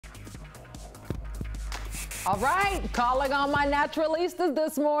All right, calling on my naturalistas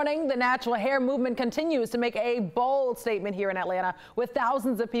this morning. The natural hair movement continues to make a bold statement here in Atlanta, with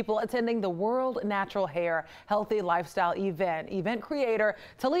thousands of people attending the World Natural Hair Healthy Lifestyle event. Event creator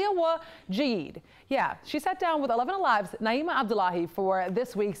Talia Wajid. Yeah, she sat down with 11 Alive's Naima Abdullahi for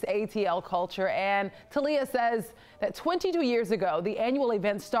this week's ATL Culture, and Talia says that 22 years ago, the annual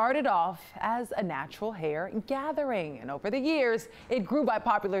event started off as a natural hair gathering, and over the years, it grew by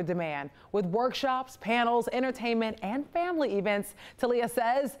popular demand with workshops, panels, entertainment, and family events. Talia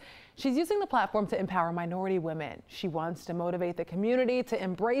says she's using the platform to empower minority women. She wants to motivate the community to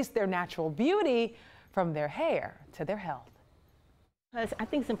embrace their natural beauty, from their hair to their health. I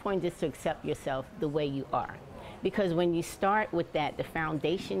think it's important just to accept yourself the way you are. Because when you start with that, the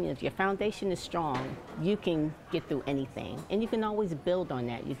foundation, if your foundation is strong, you can get through anything. And you can always build on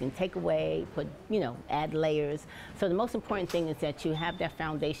that. You can take away, put, add layers. So the most important thing is that you have that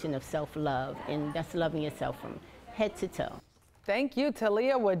foundation of self-love, and that's loving yourself from head to toe. Thank you,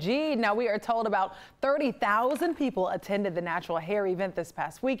 Talia Wajid. Now, we are told about 30,000 people attended the natural hair event this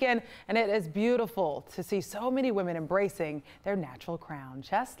past weekend, and it is beautiful to see so many women embracing their natural crown.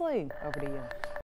 Chesley, over to you.